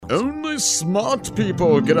Only smart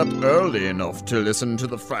people get up early enough to listen to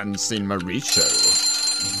the Francene Marie show.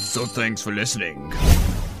 So thanks for listening,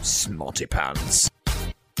 smarty pants.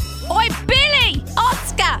 Oi, Billy!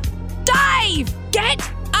 Oscar! Dave! Get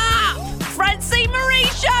up! Francene Marie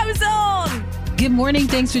show's on! Good morning.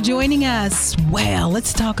 Thanks for joining us. Well,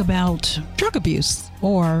 let's talk about drug abuse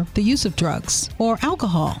or the use of drugs or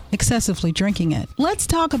alcohol, excessively drinking it. Let's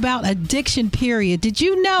talk about addiction, period. Did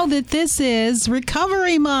you know that this is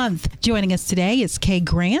Recovery Month? Joining us today is Kay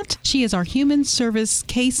Grant. She is our Human Service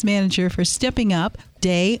Case Manager for Stepping Up,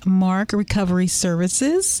 Daymark Recovery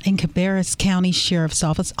Services in Cabarrus County Sheriffs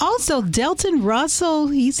Office. Also, Delton Russell,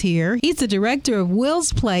 he's here. He's the director of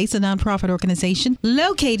Will's Place, a nonprofit organization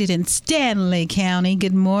located in Stanley County.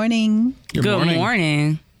 Good morning. Good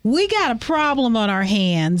morning. We got a problem on our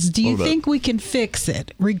hands. Do you think we can fix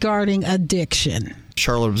it regarding addiction?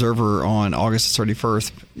 Charlotte Observer on August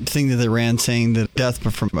 31st, thing that they ran saying that death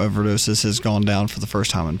from overdoses has gone down for the first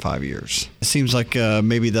time in 5 years. It seems like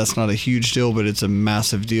maybe that's not a huge deal, but it's a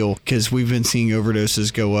massive deal because we've been seeing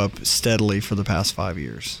overdoses go up steadily for the past 5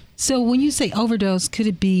 years. So when you say overdose, could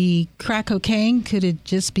it be crack cocaine? Could it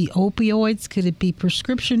just be opioids? Could it be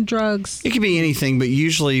prescription drugs? It could be anything, but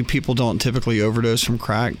usually people don't typically overdose from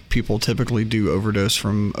crack. People typically do overdose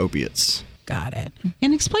from opiates. Got it.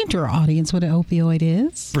 And explain to our audience what an opioid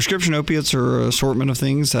is. Prescription opiates are an assortment of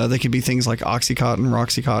things. They could be things like Oxycontin,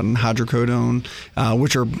 Roxycontin, hydrocodone,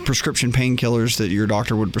 which are prescription painkillers that your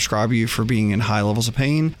doctor would prescribe you for being in high levels of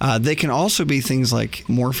pain. They can also be things like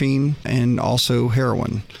morphine and also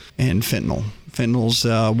heroin and fentanyl. Fentanyl's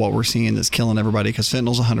what we're seeing that's killing everybody because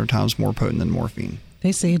fentanyl's 100 times more potent than morphine.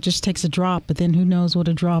 They say it just takes a drop, but then who knows what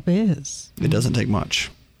a drop is? It doesn't take much.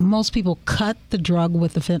 Most people cut the drug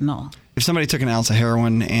with the fentanyl. If somebody took an ounce of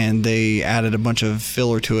heroin and they added a bunch of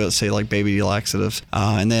filler to it, say like baby laxatives,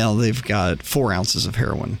 and now they've got 4 ounces of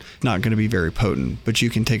heroin, not going to be very potent. But you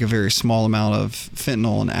can take a very small amount of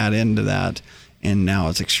fentanyl and add into that, and now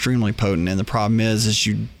it's extremely potent. And the problem is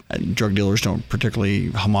drug dealers don't particularly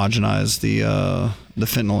homogenize the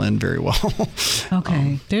fentanyl in very well.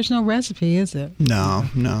 Okay. There's no recipe, is it? No.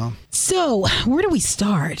 So where do we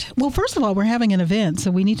start? Well, first of all, we're having an event,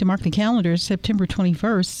 so we need to mark the calendar. September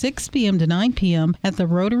 21st, 6 p.m. to 9 p.m. at the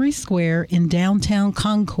Rotary Square in downtown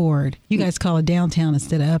Concord. You guys call it downtown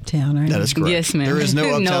instead of uptown, right? That is correct. Yes, ma'am. There is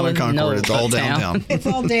no uptown in Concord. No it's all downtown. It's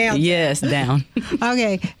all down. Yes, down.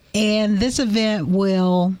 Okay. And this event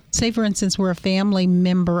will, say for instance, we're a family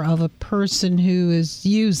member of a person who is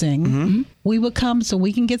using. Mm-hmm. We would come so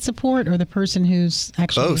we can get support, or the person who's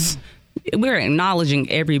actually... Both. We're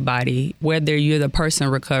acknowledging everybody, whether you're the person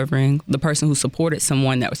recovering, the person who supported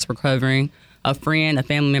someone that was recovering, a friend, a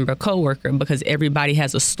family member, a coworker, because everybody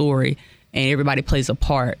has a story and everybody plays a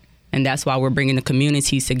part. And that's why we're bringing the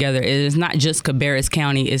communities together. It is not just Cabarrus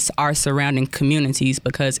County, it's our surrounding communities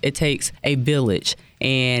because it takes a village.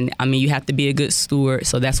 And, you have to be a good steward,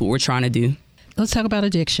 so that's what we're trying to do. Let's talk about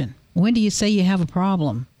addiction. When do you say you have a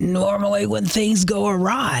problem? Normally when things go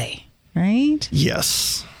awry, right?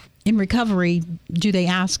 Yes. In recovery, do they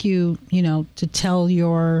ask you, to tell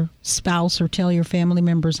your spouse or tell your family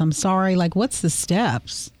members, I'm sorry? Like, what's the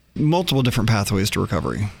steps? Multiple different pathways to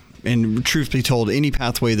recovery. And truth be told, any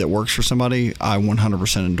pathway that works for somebody, I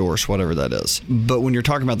 100% endorse, whatever that is. But when you're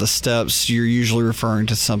talking about the steps, you're usually referring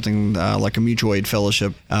to something like a mutual aid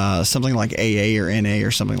fellowship, something like AA or NA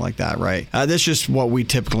or something like that, right? That's just what we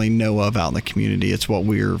typically know of out in the community. It's what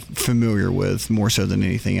we're familiar with more so than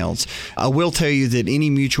anything else. I will tell you that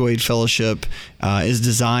any mutual aid fellowship is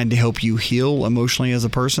designed to help you heal emotionally as a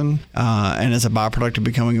person. And as a byproduct of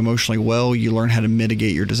becoming emotionally well, you learn how to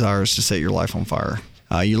mitigate your desires to set your life on fire.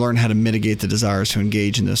 You learn how to mitigate the desires to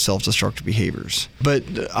engage in those self-destructive behaviors. But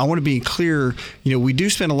I want to be clear, we do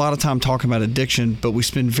spend a lot of time talking about addiction, but we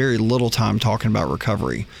spend very little time talking about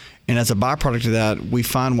recovery. And as a byproduct of that, we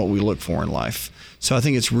find what we look for in life. So I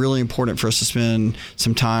think it's really important for us to spend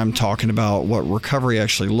some time talking about what recovery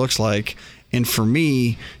actually looks like. And for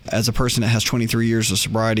me, as a person that has 23 years of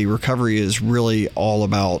sobriety, recovery is really all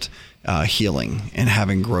about healing and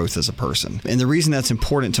having growth as a person. And the reason that's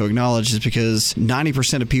important to acknowledge is because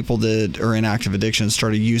 90% of people that are in active addiction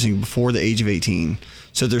started using before the age of 18.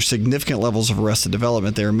 So there's significant levels of arrested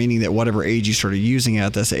development there, meaning that whatever age you started using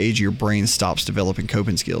at, that's the age your brain stops developing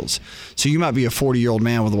coping skills. So you might be a 40-year-old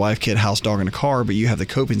man with a wife, kid, house, dog, and a car, but you have the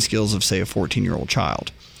coping skills of, say, a 14-year-old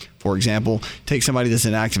child. For example, take somebody that's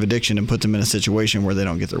in active addiction and put them in a situation where they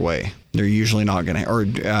don't get their way. They're usually not going to, or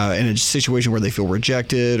in a situation where they feel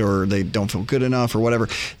rejected or they don't feel good enough or whatever,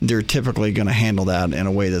 they're typically going to handle that in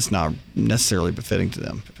a way that's not necessarily befitting to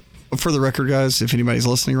them. For the record, guys, if anybody's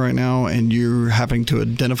listening right now and you're happening to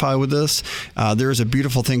identify with this, there is a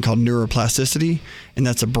beautiful thing called neuroplasticity, and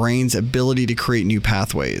that's a brain's ability to create new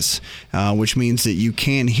pathways, which means that you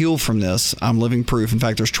can heal from this. I'm living proof. In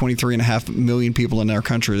fact, there's 23.5 million people in our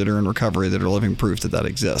country that are in recovery that are living proof that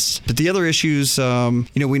exists. But the other issues,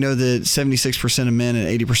 we know that 76% of men and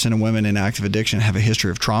 80% of women in active addiction have a history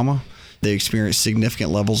of trauma. They experience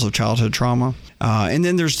significant levels of childhood trauma. And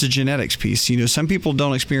then there's the genetics piece. Some people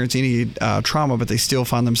don't experience any trauma, but they still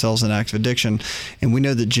find themselves in active addiction. And we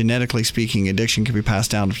know that genetically speaking, addiction can be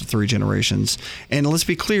passed down to 3 generations. And let's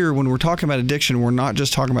be clear, when we're talking about addiction, we're not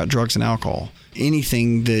just talking about drugs and alcohol.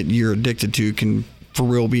 Anything that you're addicted to can for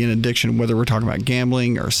real be an addiction, whether we're talking about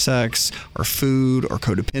gambling or sex or food or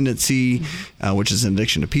codependency, which is an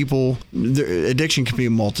addiction to people. Addiction can be a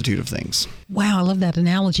multitude of things. Wow, I love that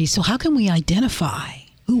analogy. So how can we identify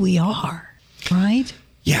who we are, right?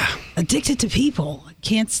 Yeah. Addicted to people.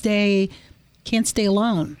 Can't stay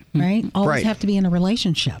alone, right? Always have to be in a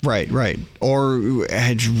relationship. Right. Or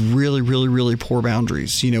had really, really, really poor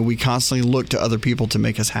boundaries. We constantly look to other people to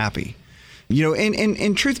make us happy.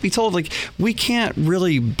 And truth be told, we can't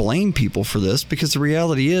really blame people for this, because the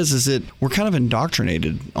reality is that we're kind of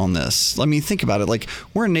indoctrinated on this. I mean, think about it.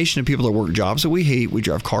 We're a nation of people that work jobs that we hate. We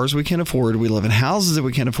drive cars we can't afford. We live in houses that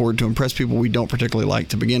we can't afford to impress people we don't particularly like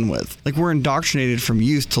to begin with. We're indoctrinated from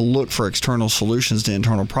youth to look for external solutions to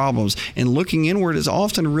internal problems. And looking inward is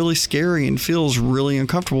often really scary and feels really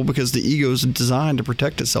uncomfortable, because the ego is designed to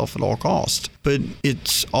protect itself at all costs. But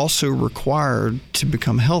it's also required to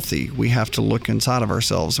become healthy. We have to look inside of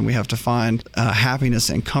ourselves, and we have to find happiness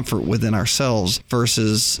and comfort within ourselves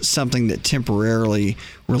versus something that temporarily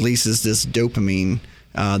releases this dopamine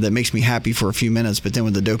that makes me happy for a few minutes, but then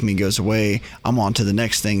when the dopamine goes away, I'm on to the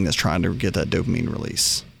next thing that's trying to get that dopamine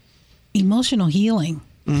release. Emotional healing.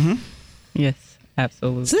 Mm-hmm. Yes,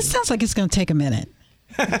 absolutely. So this sounds like it's going to take a minute.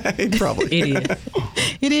 Probably. It is.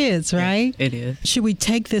 It is, right? It is. Should we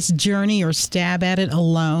take this journey or stab at it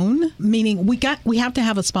alone? Meaning we have to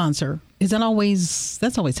have a sponsor. That's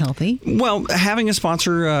always healthy? Well, having a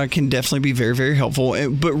sponsor can definitely be very, very helpful.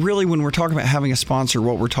 But really, when we're talking about having a sponsor,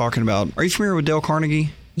 what we're talking about, are you familiar with Dale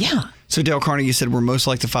Carnegie? Yeah. So Dale Carnegie said we're most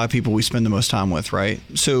like the 5 people we spend the most time with, right?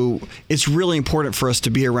 So it's really important for us to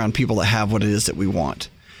be around people that have what it is that we want.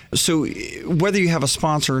 So whether you have a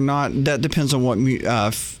sponsor or not, that depends on what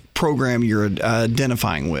program you're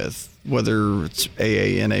identifying with, whether it's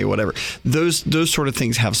AA, NA, whatever. Those sort of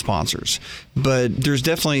things have sponsors. But there's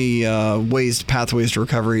definitely pathways to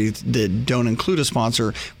recovery that don't include a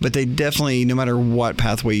sponsor, but they definitely, no matter what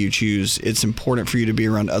pathway you choose, it's important for you to be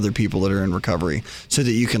around other people that are in recovery so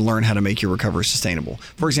that you can learn how to make your recovery sustainable.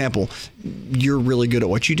 For example, you're really good at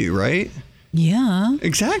what you do, right? Yeah.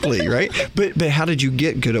 Exactly, right? But how did you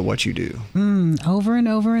get good at what you do? Over and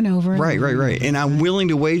over and over. Right. And I'm willing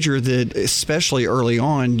to wager that, especially early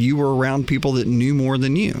on, you were around people that knew more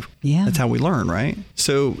than you. Yeah. That's how we learn, right?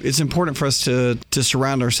 So it's important for us to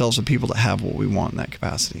surround ourselves with people that have what we want in that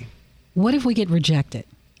capacity. What if we get rejected?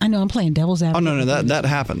 I know I'm playing devil's advocate. Oh, no, that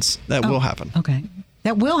happens. That will happen. Okay.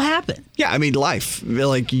 That will happen. Yeah, I mean, life.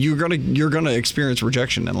 You're gonna experience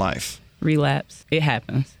rejection in life. Relapse. It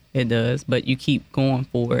happens. It does, but you keep going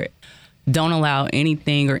for it. Don't allow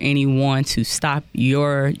anything or anyone to stop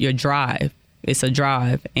your drive. It's a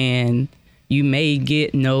drive, and you may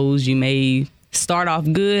get no's. You may start off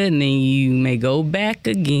good, and then you may go back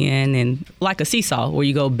again, and like a seesaw where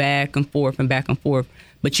you go back and forth,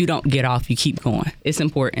 but you don't get off. You keep going. It's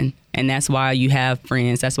important, and that's why you have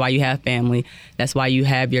friends. That's why you have family. That's why you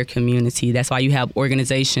have your community. That's why you have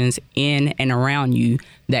organizations in and around you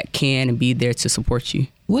that can be there to support you.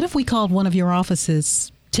 What if we called one of your offices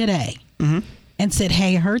today and said,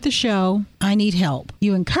 hey, I heard the show. I need help.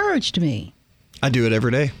 You encouraged me. I do it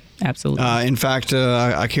every day. Absolutely. In fact,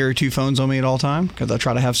 I carry 2 phones on me at all time because I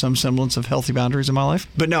try to have some semblance of healthy boundaries in my life.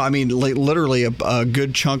 But no, I mean, literally a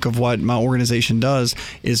good chunk of what my organization does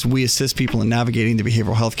is we assist people in navigating the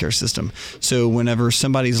behavioral health care system. So whenever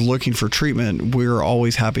somebody's looking for treatment, we're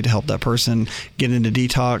always happy to help that person get into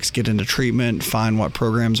detox, get into treatment, find what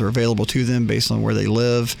programs are available to them based on where they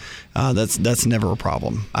live. That's never a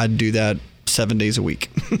problem. I do that 7 days a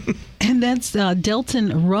week. And that's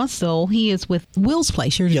Delton Russell. He is with Will's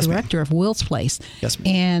Place. You're the director of Will's Place. Yes,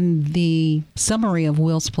 ma'am. And the summary of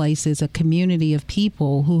Will's Place is a community of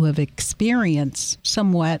people who have experienced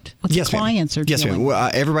somewhat what the clients are dealing with. Yes, ma'am. Well,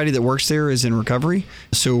 everybody that works there is in recovery.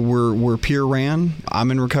 So we're peer ran. I'm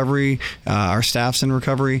in recovery. Our staff's in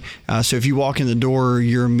recovery. So if you walk in the door,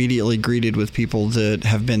 you're immediately greeted with people that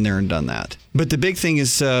have been there and done that. But the big thing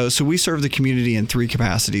is, so we serve the community in 3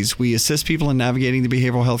 capacities. We assist people in navigating the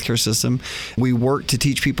behavioral health care system. system. We work to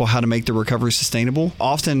teach people how to make the recovery sustainable.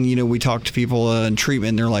 Often, we talk to people in treatment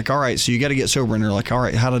and they're like, all right, so you got to get sober. And they're like, all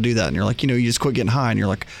right, how do I do that? And you're like, you just quit getting high. And you're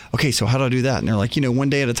like, okay, so how do I do that? And they're like, one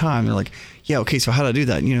day at a time. And they're like, yeah, okay, so how do I do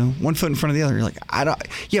that? One foot in front of the other. You're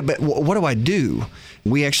like, but what do I do?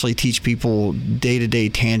 We actually teach people day-to-day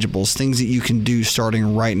tangibles, things that you can do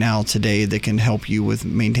starting right now today that can help you with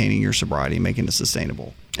maintaining your sobriety, making it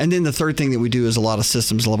sustainable. And then the third thing that we do is a lot of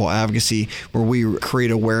systems level advocacy where we create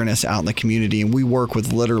awareness out in the community, and we work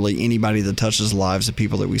with literally anybody that touches the lives of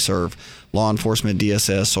people that we serve. Law enforcement,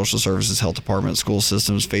 DSS, social services, health department, school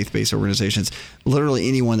systems, faith-based organizations, literally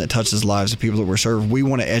anyone that touches the lives of people that we serve. We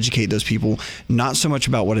want to educate those people, not so much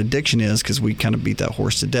about what addiction is, because we kind of beat that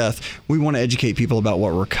horse to death. We want to educate people about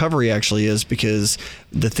what recovery actually is, because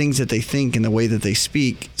the things that they think and the way that they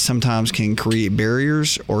speak sometimes can create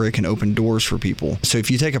barriers or it can open doors for people. So if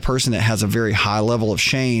you take a person that has a very high level of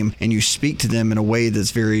shame and you speak to them in a way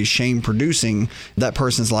that's very shame-producing, that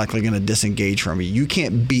person's likely going to disengage from you. You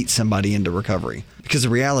can't beat somebody into recovery, because the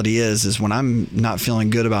reality is when I'm not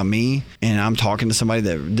feeling good about me and I'm talking to somebody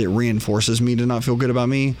that reinforces me to not feel good about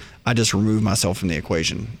me, I just remove myself from the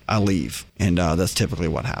equation. I leave, and that's typically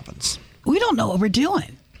what happens. We don't know what we're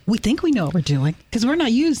doing. We think we know what we're doing because we're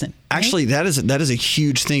not using. Right? Actually, that is a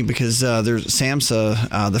huge thing, because there's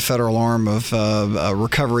SAMHSA, the federal arm of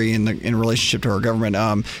recovery in relationship to our government.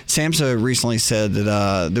 SAMHSA recently said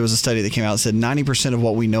that there was a study that came out that said 90% of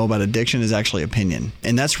what we know about addiction is actually opinion.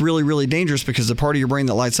 And that's really, really dangerous, because the part of your brain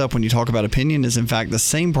that lights up when you talk about opinion is in fact the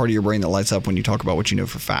same part of your brain that lights up when you talk about what you know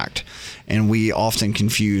for fact. And we often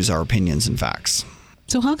confuse our opinions and facts.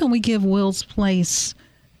 So how can we give Will's Place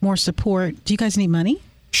more support? Do you guys need money?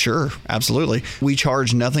 Sure, absolutely. We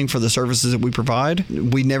charge nothing for the services that we provide.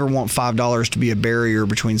 We never want $5 to be a barrier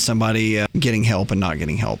between somebody getting help and not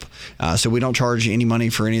getting help. So we don't charge any money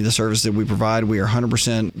for any of the services that we provide. We are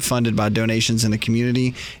 100% funded by donations in the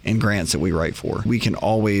community and grants that we write for. We can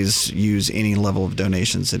always use any level of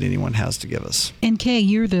donations that anyone has to give us. And Kay,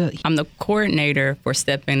 I'm the coordinator for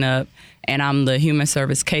Stepping Up, and I'm the human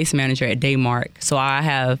service case manager at Daymark. So I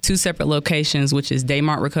have two separate locations, which is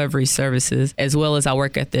Daymark Recovery Services, as well as I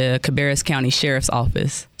work at the Cabarrus County Sheriffs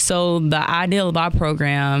Office. So the ideal of our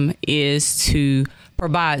program is to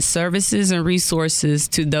provide services and resources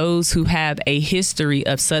to those who have a history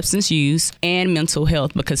of substance use and mental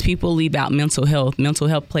health, because people leave out mental health. Mental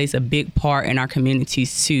health plays a big part in our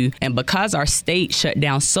communities too. And because our state shut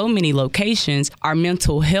down so many locations, our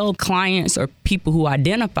mental health clients or people who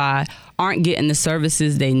identify aren't getting the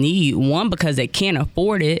services they need. One, because they can't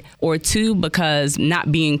afford it, or two, because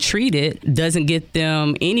not being treated doesn't get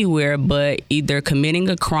them anywhere but either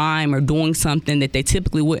committing a crime or doing something that they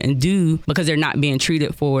typically wouldn't do because they're not being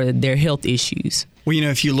treated for their health issues. Well,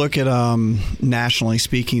 if you look at nationally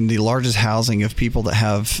speaking, the largest housing of people that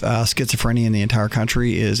have schizophrenia in the entire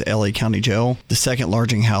country is LA County Jail. The second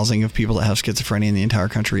largest housing of people that have schizophrenia in the entire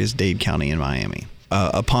country is Dade County in Miami.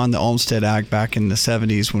 Upon the Olmstead Act back in the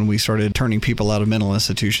 70s, when we started turning people out of mental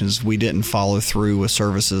institutions, we didn't follow through with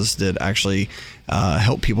services that actually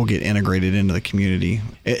help people get integrated into the community.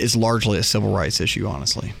 It's largely a civil rights issue,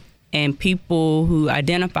 honestly. And people who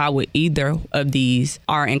identify with either of these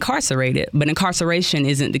are incarcerated. But incarceration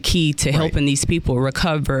isn't the key to helping these people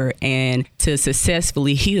recover and to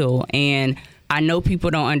successfully heal. And I know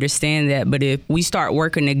people don't understand that, but if we start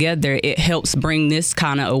working together, it helps bring this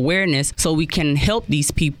kind of awareness so we can help these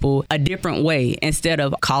people a different way instead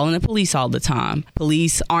of calling the police all the time.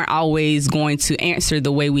 Police aren't always going to answer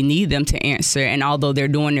the way we need them to answer. And although they're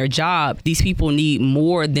doing their job, these people need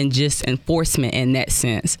more than just enforcement in that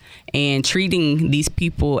sense. And treating these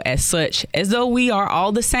people as such, as though we are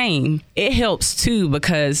all the same, it helps too,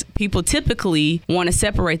 because people typically want to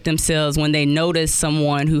separate themselves when they notice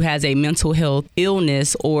someone who has a mental health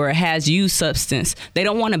illness or has used substance. They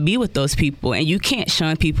don't want to be with those people, and you can't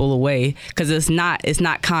shun people away because it's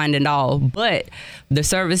not kind at all. But the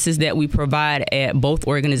services that we provide at both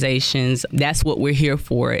organizations, that's what we're here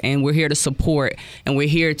for, and we're here to support, and we're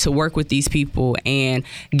here to work with these people and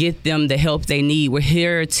get them the help they need. We're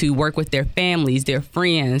here to work with their families, their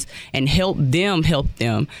friends, and help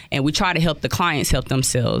them, and we try to help the clients help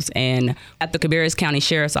themselves. And at the Cabarrus County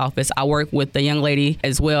Sheriff's Office, I work with a young lady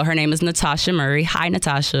as well. Her name is Natasha Murray. Hi,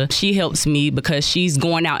 Natasha. She helps me because she's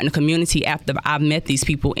going out in the community after I've met these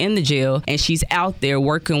people in the jail, and she's out there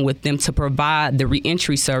working with them to provide the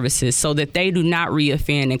reentry services so that they do not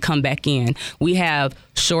reoffend and come back in. We have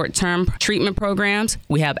short-term treatment programs,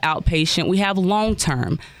 we have outpatient, we have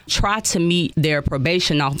long-term. Try to meet their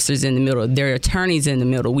probation officers counselors in the middle. There are attorneys in the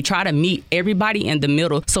middle. We try to meet everybody in the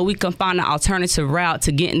middle so we can find an alternative route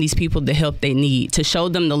to getting these people the help they need, to show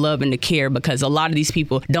them the love and the care, because a lot of these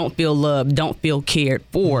people don't feel loved, don't feel cared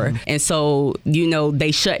for. And so,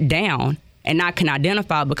 they shut down. And I can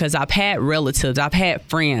identify because I've had relatives, I've had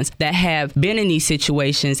friends that have been in these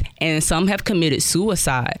situations, and some have committed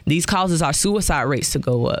suicide. These causes our suicide rates to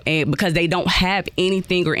go up. And because they don't have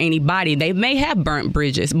anything or anybody, they may have burnt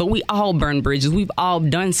bridges, but we all burn bridges. We've all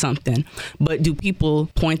done something. But do people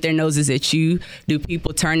point their noses at you? Do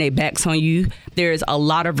people turn their backs on you? There's a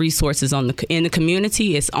lot of resources in the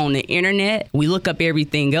community. It's on the internet. We look up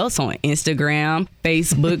everything else on Instagram,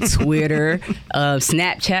 Facebook, Twitter,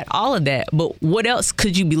 Snapchat, all of that. But what else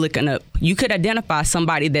could you be looking up? You could identify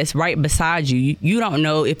somebody that's right beside you. You don't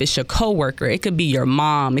know if it's your coworker. It could be your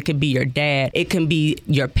mom. It could be your dad. It can be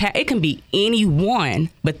your pet. It can be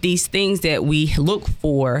anyone. But these things that we look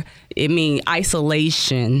for,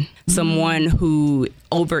 isolation, someone who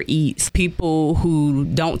overeats, people who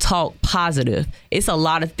don't talk positive. It's a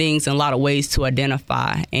lot of things and a lot of ways to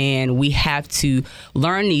identify, and we have to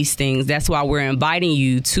learn these things. That's why we're inviting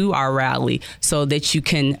you to our rally so that you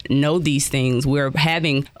can know these things. We're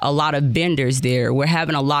having a lot of vendors there. We're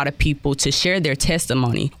having a lot of people to share their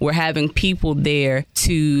testimony. We're having people there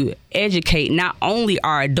to educate not only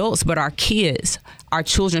our adults, but our kids, our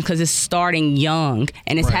children, because it's starting young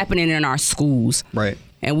and it's happening in our schools. Right.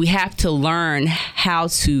 And we have to learn how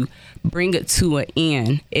to bring it to an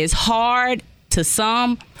end. It's hard to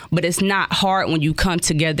some, but it's not hard when you come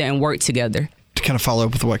together and work together. To kind of follow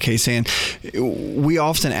up with what Kay's saying, we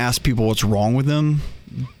often ask people what's wrong with them,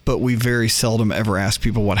 but we very seldom ever ask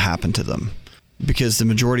people what happened to them. Because the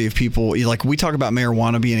majority of people, like we talk about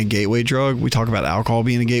marijuana being a gateway drug, we talk about alcohol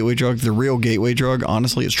being a gateway drug. The real gateway drug,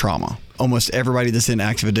 honestly, is trauma. Almost everybody that's in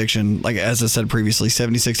active addiction, like as I said previously,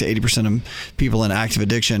 76 to 80% of people in active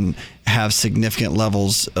addiction have significant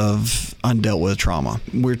levels of undealt with trauma.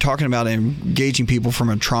 We're talking about engaging people from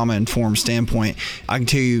a trauma-informed standpoint. I can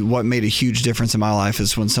tell you what made a huge difference in my life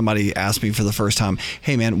is when somebody asked me for the first time,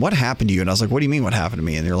 "Hey man, what happened to you?" And I was like, "What do you mean what happened to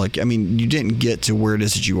me?" And they're like, you didn't get to where it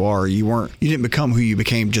is that you are. You didn't become who you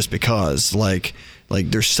became just because. Like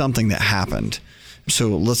there's something that happened. So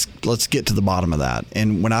let's get to the bottom of that.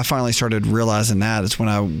 And when I finally started realizing that, it's when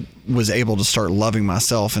I was able to start loving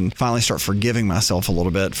myself and finally start forgiving myself a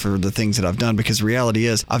little bit for the things that I've done. Because the reality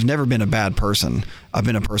is, I've never been a bad person. I've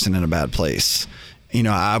been a person in a bad place.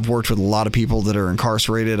 I've worked with a lot of people that are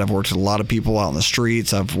incarcerated. I've worked with a lot of people out in the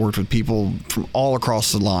streets. I've worked with people from all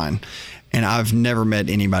across the line. And I've never met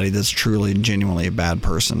anybody that's truly and genuinely a bad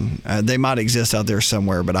person. They might exist out there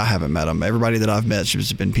somewhere, but I haven't met them. Everybody that I've met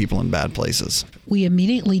has been people in bad places. We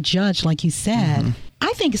immediately judge, like you said. Mm-hmm.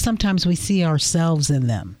 I think sometimes we see ourselves in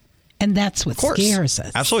them. And that's what scares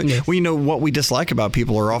us. Absolutely. Yes. Well, what we dislike about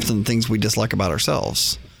people are often things we dislike about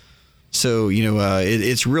ourselves. So,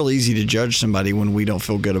 it's real easy to judge somebody when we don't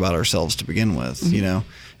feel good about ourselves to begin with,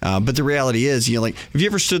 mm-hmm. But the reality is, have you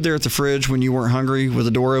ever stood there at the fridge when you weren't hungry with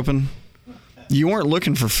the door open? You weren't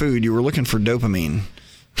looking for food. You were looking for dopamine.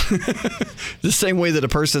 The same way that a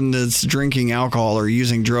person that's drinking alcohol or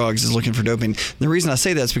using drugs is looking for dopamine. The reason I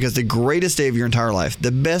say that is because the greatest day of your entire life,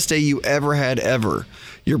 the best day you ever had ever,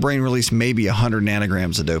 your brain released maybe 100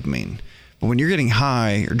 nanograms of dopamine. But when you're getting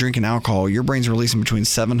high or drinking alcohol, your brain's releasing between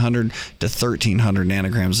 700 to 1,300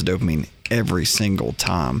 nanograms of dopamine every single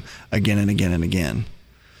time, again and again and again.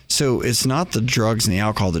 So it's not the drugs and the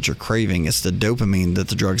alcohol that you're craving. It's the dopamine that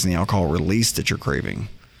the drugs and the alcohol release that you're craving.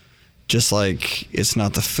 Just like it's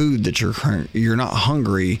not the food that you're not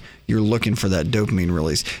hungry. You're looking for that dopamine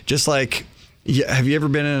release. Just like, have you ever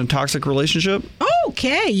been in a toxic relationship?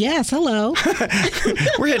 Okay. Yes. Hello.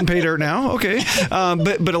 We're hitting pay dirt now. Okay.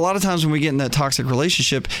 But a lot of times when we get in that toxic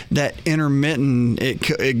relationship, that intermittent,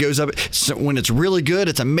 it goes up. So when it's really good,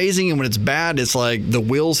 it's amazing. And when it's bad, it's like the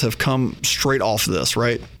wheels have come straight off this,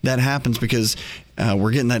 right? That happens because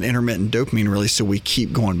we're getting that intermittent dopamine release. So we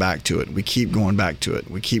keep going back to it. We keep going back to it.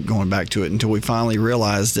 We keep going back to it until we finally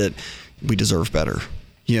realize that we deserve better.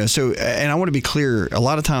 So, and I want to be clear, a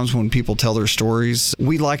lot of times when people tell their stories,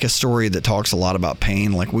 we like a story that talks a lot about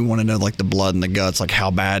pain. Like we want to know like the blood and the guts, like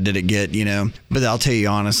how bad did it get, But I'll tell you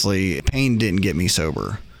honestly, pain didn't get me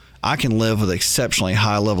sober. I can live with exceptionally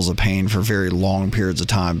high levels of pain for very long periods of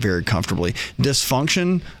time, very comfortably.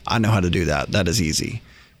 Dysfunction, I know how to do that. That is easy.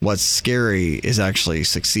 What's scary is actually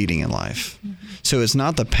succeeding in life. Mm-hmm. So it's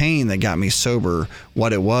not the pain that got me sober.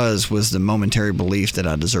 What it was the momentary belief that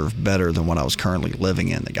I deserved better than what I was currently living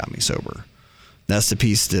in that got me sober. That's the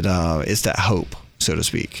piece that it's that hope, so to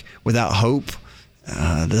speak. Without hope,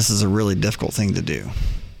 this is a really difficult thing to do.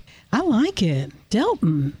 I like it.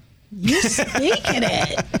 Delton, You're speaking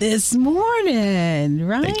it this morning,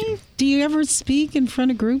 right? Do you ever speak in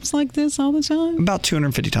front of groups like this all the time? About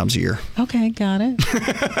 250 times a year. Okay, got it.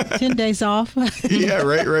 10 days off. Yeah,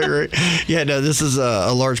 right. Yeah, no, this is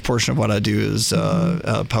a large portion of what I do is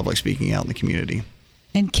public speaking out in the community.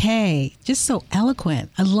 And Kay, just so eloquent.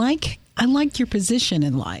 I like your position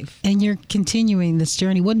in life, and you're continuing this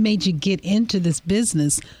journey. What made you get into this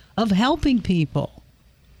business of helping people?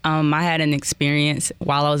 I had an experience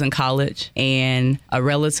while I was in college, and a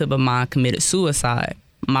relative of mine committed suicide.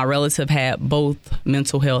 My relative had both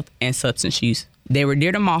mental health and substance use. They were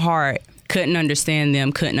dear to my heart, couldn't understand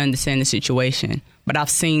them, couldn't understand the situation, but I've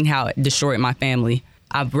seen how it destroyed my family.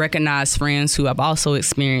 I've recognized friends who have also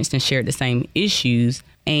experienced and shared the same issues,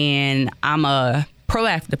 and I'm a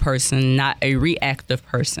proactive person, not a reactive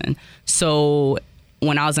person. So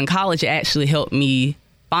when I was in college, it actually helped me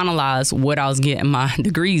finalize what I was getting my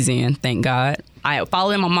degrees in, thank God. I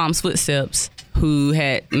followed in my mom's footsteps, who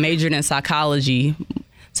had majored in psychology.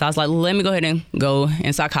 So I was like, let me go ahead and go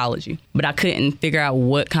in psychology. But I couldn't figure out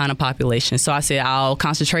what kind of population. So I said, I'll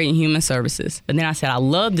concentrate in human services. But then I said, I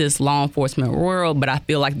love this law enforcement world, but I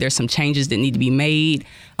feel like there's some changes that need to be made.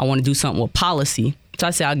 I want to do something with policy. So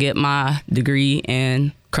I said, I'll get my degree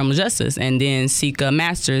in criminal justice and then seek a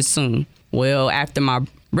master's soon. Well, after my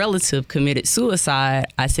relative committed suicide,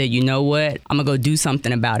 I said, you know what? I'm going to go do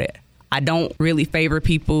something about it. I don't really favor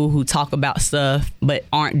people who talk about stuff but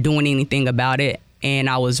aren't doing anything about it. And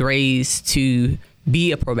I was raised to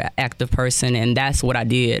be a proactive person, and that's what I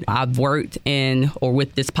did. I've worked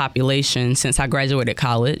with this population since I graduated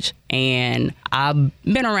college, and I've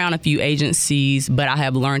been around a few agencies, but I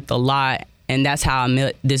have learned a lot. And that's how I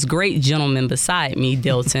met this great gentleman beside me,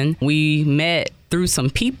 Delton. We met through some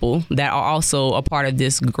people that are also a part of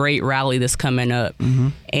this great rally that's coming up. Mm-hmm.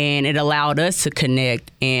 And it allowed us to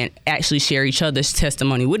connect and actually share each other's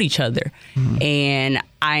testimony with each other. Mm-hmm. And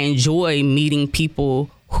I enjoy meeting people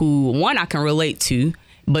who, one, I can relate to,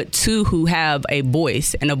 but two, who have a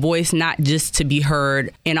voice, and a voice not just to be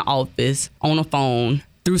heard in an office, on a phone,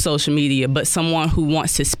 through social media, but someone who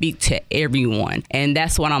wants to speak to everyone. And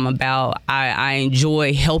that's what I'm about. I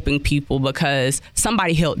enjoy helping people because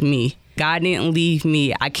somebody helped me. God didn't leave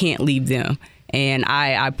me. I can't leave them. And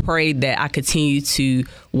I pray that I continue to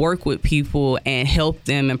work with people and help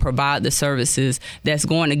them and provide the services that's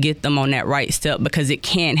going to get them on that right step, because it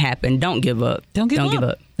can happen. Don't give up. Don't give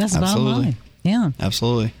up. That's the bottom line. Yeah.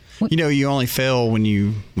 Absolutely. You know, you only fail when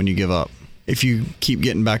you give up. If you keep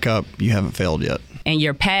getting back up, you haven't failed yet. And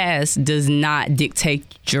your past does not dictate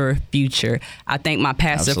your future. I thank my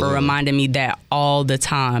pastor for reminding me that all the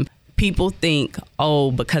time. People think,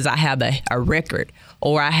 oh, because I have a record,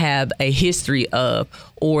 or I have a history of,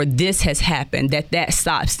 or this has happened, that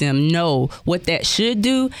stops them. No, what that should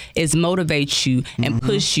do is motivate you and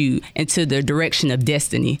push you into the direction of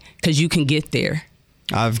destiny, because you can get there.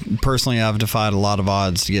 I've defied a lot of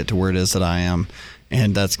odds to get to where it is that I am.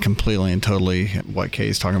 And that's completely and totally what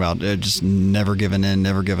Kay's talking about. Just never giving in,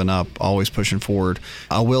 never giving up, always pushing forward.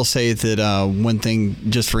 I will say that one thing,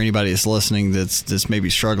 just for anybody that's listening that's maybe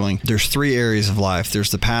struggling, there's 3 areas of life.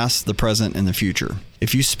 There's the past, the present, and the future.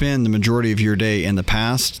 If you spend the majority of your day in the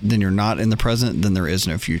past, then you're not in the present, then there is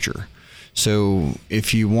no future. So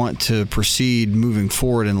if you want to proceed moving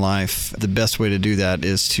forward in life, the best way to do that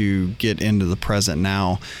is to get into the present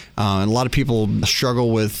now. And a lot of people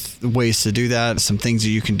struggle with ways to do that. Some things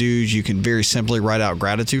that you can do is you can very simply write out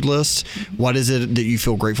gratitude lists. What is it that you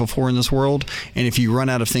feel grateful for in this world? And if you run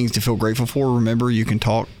out of things to feel grateful for, remember you can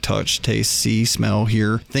talk, touch, taste, see, smell,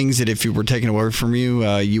 hear. Things that if it were taken away from you,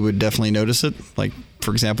 you would definitely notice it. Like,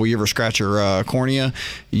 for example, you ever scratch your cornea,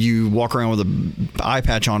 you walk around with an eye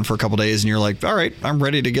patch on for a couple days and you're like, all right, I'm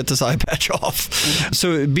ready to get this eye patch off.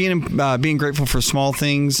 So being grateful for small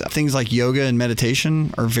things like yoga and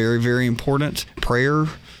meditation are very, very important. Prayer,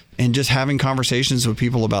 and just having conversations with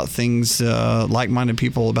people about things, like-minded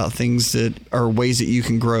people about things that are ways that you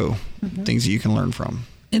can grow, things that you can learn from.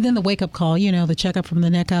 And then the wake-up call, the checkup from the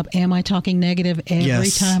neck up. Am I talking negative every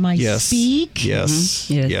time I speak? Yes.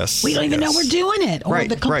 Yes. We don't even know we're doing it, or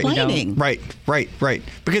the complaining. Right.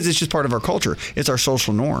 Because it's just part of our culture. It's our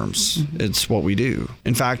social norms. Mm-hmm. It's what we do.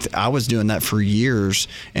 In fact, I was doing that for years,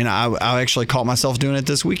 and I actually caught myself doing it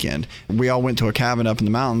this weekend. We all went to a cabin up in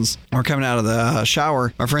the mountains. We're coming out of the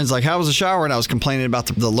shower. My friend's like, how was the shower? And I was complaining about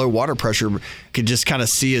the low water pressure. Could just kind of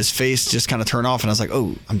see his face just kind of turn off, and I was like,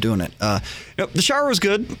 oh, I'm doing it. The shower was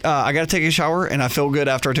good. good. I got to take a shower, and I feel good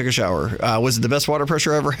after I took a shower. Was it the best water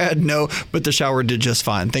pressure I ever had? No, but the shower did just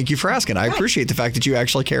fine. Thank you for asking. I appreciate the fact that you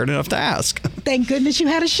actually cared enough to ask. Thank goodness you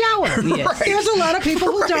had a shower. Yes. Right. There's a lot of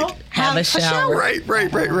people who don't have a shower.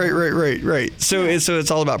 Right. So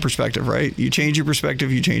it's all about perspective, right? You change your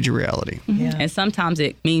perspective, you change your reality. Yeah. And sometimes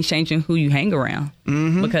it means changing who you hang around,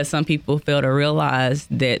 because some people fail to realize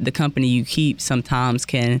that the company you keep sometimes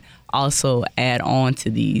can also add on to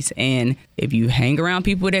these. And if you hang around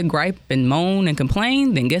people that gripe and moan and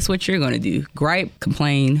complain, then guess what you're going to do? Gripe,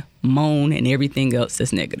 complain, moan, and everything else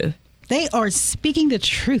that's negative. They are speaking the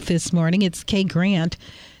truth this morning. It's Kay Grant.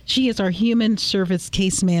 She is our Human Service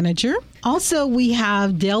Case Manager. Also, we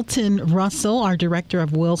have Delton Russell, our Director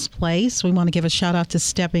of Will's Place. We want to give a shout out to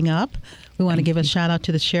Stepping Up. We want to give a shout out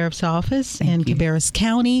to the Sheriff's Office in Cabarrus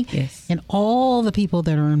County and all the people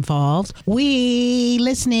that are involved. We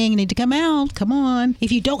listening need to come out. Come on.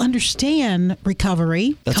 If you don't understand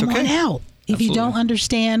recovery, come on out. If you don't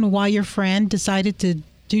understand why your friend decided to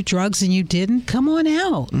do drugs and you didn't, come on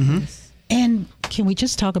out. And can we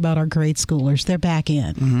just talk about our grade schoolers? They're back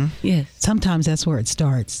in. Yes. Sometimes that's where it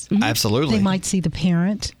starts. Absolutely. They might see the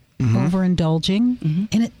parent overindulging,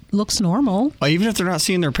 and it looks normal. Well, even if they're not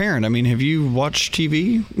seeing their parent. I mean, have you watched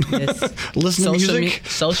TV? Yes. Listen to music?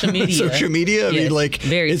 Social media. Social media. I mean, like,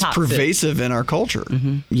 very it's toxic. pervasive in our culture.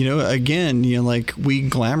 You know, again, like we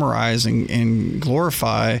glamorize and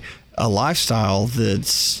glorify a lifestyle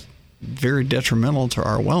that's very detrimental to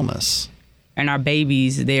our wellness. And our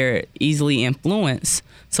babies, they're easily influenced.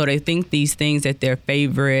 So they think these things that their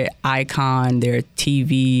favorite icon, their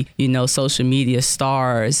TV, social media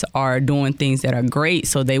stars are doing things that are great.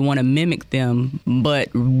 So they want to mimic them.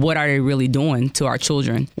 But what are they really doing to our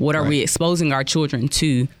children? What are we exposing our children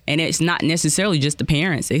to? And it's not necessarily just the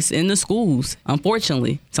parents. It's in the schools,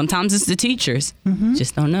 unfortunately. Sometimes it's the teachers.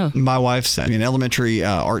 Just don't know. My wife's an elementary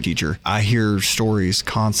art teacher. I hear stories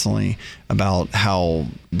constantly about how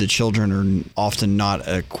the children are often not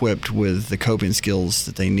equipped with the coping skills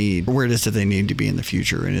that they need, where it is that they need to be in the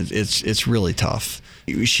future. And it's really tough.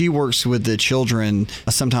 She works with the children,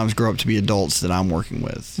 sometimes grow up to be adults that I'm working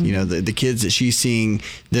with. You know, the kids that she's seeing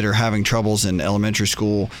that are having troubles in elementary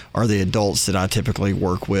school are the adults that I typically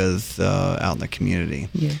work with out in the community.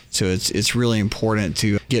 Yeah. So it's really important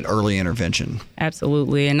to get early intervention.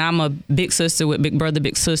 Absolutely. And I'm a big sister with Big Brother,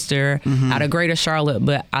 Big Sister out of Greater Charlotte,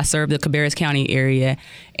 but I serve the Cabarrus County area.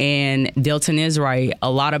 And Delton is right. A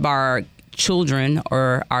lot of our children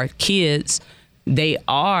or our kids, they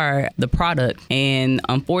are the product, and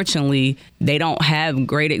unfortunately they don't have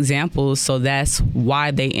great examples, so that's why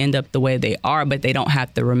they end up the way they are, but they don't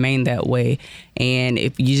have to remain that way. And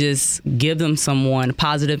if you just give them someone,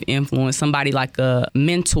 positive influence, somebody like a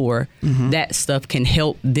mentor, that stuff can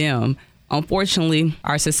help them. Unfortunately,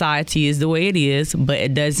 our society is the way it is, but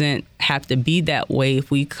it doesn't have to be that way if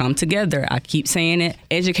we come together. I keep saying it,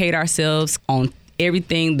 educate ourselves on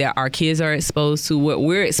everything that our kids are exposed to, what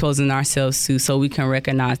we're exposing ourselves to, so we can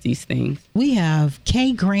recognize these things. We have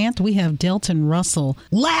Kay Grant. We have Delton Russell.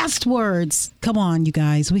 Last words. Come on, you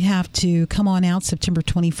guys. We have to come on out September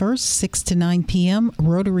 21st, 6 to 9 p.m.,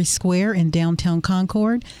 Rotary Square in downtown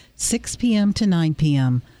Concord, 6 p.m. to 9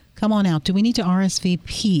 p.m. Come on out. Do we need to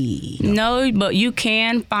RSVP? No, but you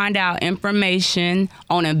can find out information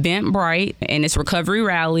on Eventbrite, and it's Recovery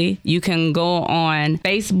Rally. You can go on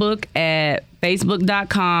Facebook at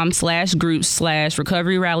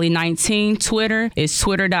Facebook.com/groups/Recovery Rally 19. Twitter is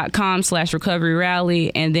Twitter.com/Recovery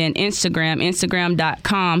Rally. And then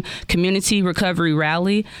Instagram.com Community Recovery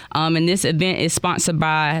Rally. And this event is sponsored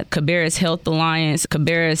by Cabarrus Health Alliance,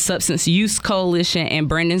 Cabarrus Substance Use Coalition, and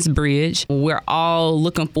Brandon's Bridge. We're all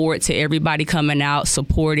looking forward to everybody coming out,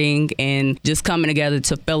 supporting, and just coming together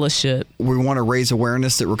to fellowship. We want to raise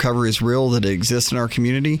awareness that recovery is real, that it exists in our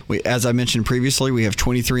community. As I mentioned previously, we have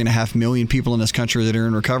 23.5 million people in this country that are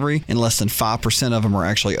in recovery, and less than 5% of them are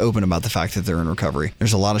actually open about the fact that they're in recovery.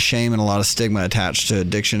 There's a lot of shame and a lot of stigma attached to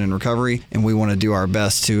addiction and recovery, and we want to do our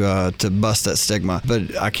best to bust that stigma.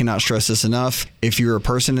 But I cannot stress this enough. If you're a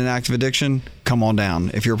person in active addiction, come on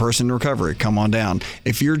down. If you're a person in recovery, come on down.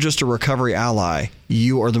 If you're just a recovery ally,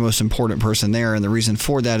 you are the most important person there. And the reason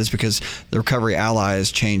for that is because the recovery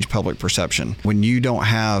allies change public perception. When you don't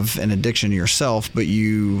have an addiction yourself, but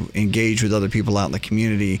you engage with other people out in the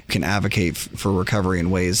community, you can advocate for recovery in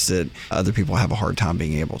ways that other people have a hard time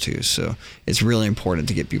being able to. So it's really important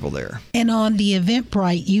to get people there. And on the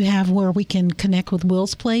Eventbrite, you have where we can connect with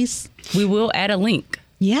Will's Place? We will add a link.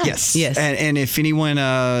 Yes. Yes. And if anyone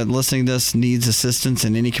listening to this needs assistance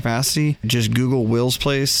in any capacity, just Google Will's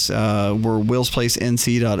Place. We're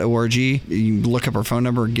willsplacenc.org. You can look up our phone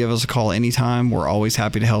number, give us a call anytime. We're always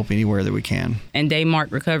happy to help anywhere that we can. And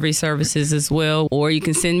Daymark Recovery Services as well. Or you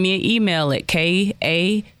can send me an email at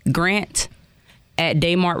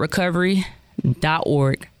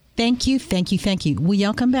kagrant@daymarkrecovery.org. Thank you. Will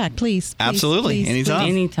y'all come back, please? Absolutely. Anytime.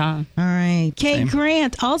 Anytime. All right. Kay Same.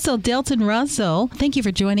 Grant, also Delton Russell. Thank you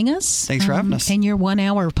for joining us. Thanks for having us. And your 1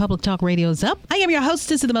 hour of Public Talk Radio is up. I am your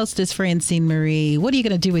hostess of the mostest, Francene Marie. What are you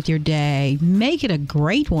going to do with your day? Make it a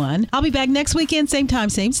great one. I'll be back next weekend, same time,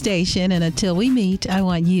 same station. And until we meet, I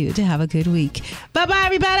want you to have a good week. Bye-bye,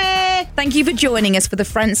 everybody. Thank you for joining us for the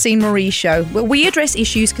Francene Marie Show, where we address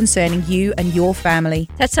issues concerning you and your family.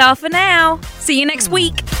 Ta-ta for now. See you next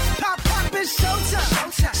week. Pop, it's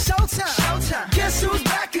showtime. Showtime. Guess who's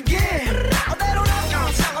back again? Oh, they don't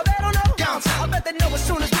know. Oh, they don't know. I bet they know as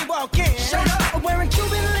soon as we walk in. Show up. I'm wearing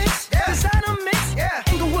Cuban links. Designer mix.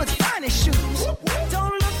 Inglewood's finest shoes.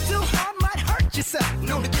 Don't look too hard, might hurt yourself.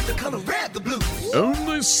 Known to get the color red, the blue.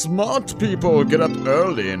 Only smart people get up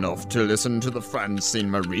early enough to listen to the Francene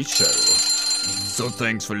Marie Show. So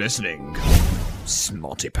thanks for listening,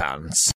 Smarty Pants.